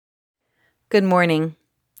Good morning.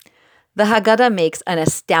 The Haggadah makes an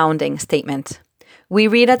astounding statement. We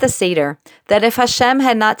read at the Seder that if Hashem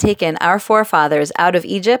had not taken our forefathers out of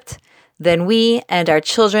Egypt, then we and our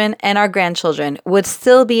children and our grandchildren would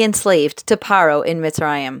still be enslaved to Paro in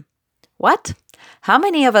Mitzrayim. What? How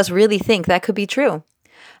many of us really think that could be true?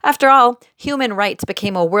 After all, human rights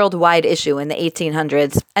became a worldwide issue in the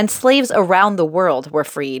 1800s, and slaves around the world were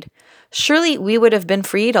freed. Surely we would have been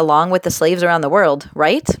freed along with the slaves around the world,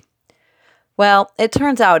 right? Well, it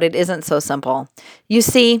turns out it isn't so simple. You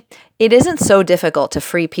see, it isn't so difficult to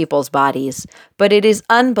free people's bodies, but it is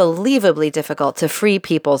unbelievably difficult to free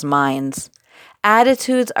people's minds.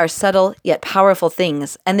 Attitudes are subtle yet powerful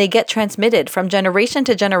things, and they get transmitted from generation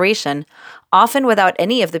to generation, often without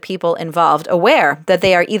any of the people involved aware that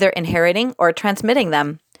they are either inheriting or transmitting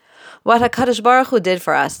them. What HaKadosh Baruch Hu did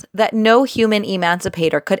for us, that no human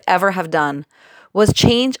emancipator could ever have done, was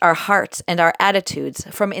change our hearts and our attitudes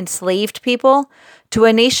from enslaved people to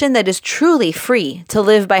a nation that is truly free to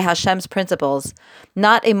live by Hashem's principles,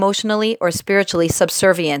 not emotionally or spiritually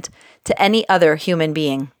subservient to any other human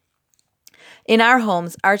being. In our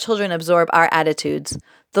homes, our children absorb our attitudes,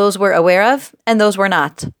 those we're aware of and those we're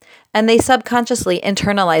not, and they subconsciously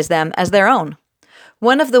internalize them as their own.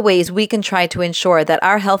 One of the ways we can try to ensure that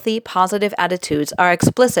our healthy, positive attitudes are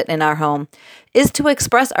explicit in our home is to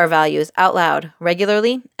express our values out loud,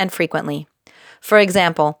 regularly and frequently. For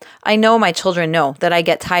example, I know my children know that I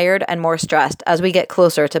get tired and more stressed as we get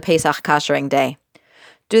closer to Pesach Kashering Day.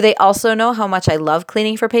 Do they also know how much I love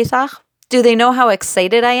cleaning for Pesach? Do they know how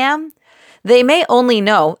excited I am? They may only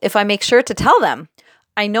know if I make sure to tell them.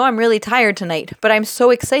 I know I'm really tired tonight, but I'm so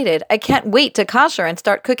excited. I can't wait to kasher and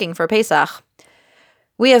start cooking for Pesach.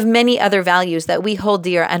 We have many other values that we hold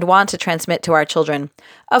dear and want to transmit to our children.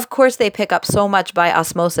 Of course, they pick up so much by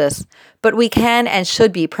osmosis, but we can and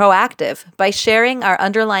should be proactive by sharing our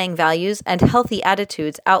underlying values and healthy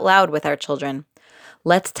attitudes out loud with our children.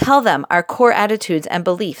 Let's tell them our core attitudes and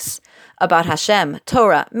beliefs about Hashem,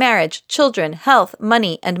 Torah, marriage, children, health,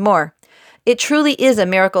 money, and more. It truly is a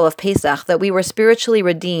miracle of Pesach that we were spiritually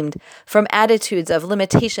redeemed from attitudes of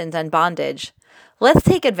limitations and bondage. Let's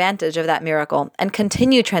take advantage of that miracle and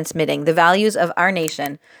continue transmitting the values of our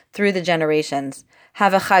nation through the generations.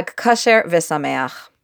 Have a Chag Kasher v'Sameach.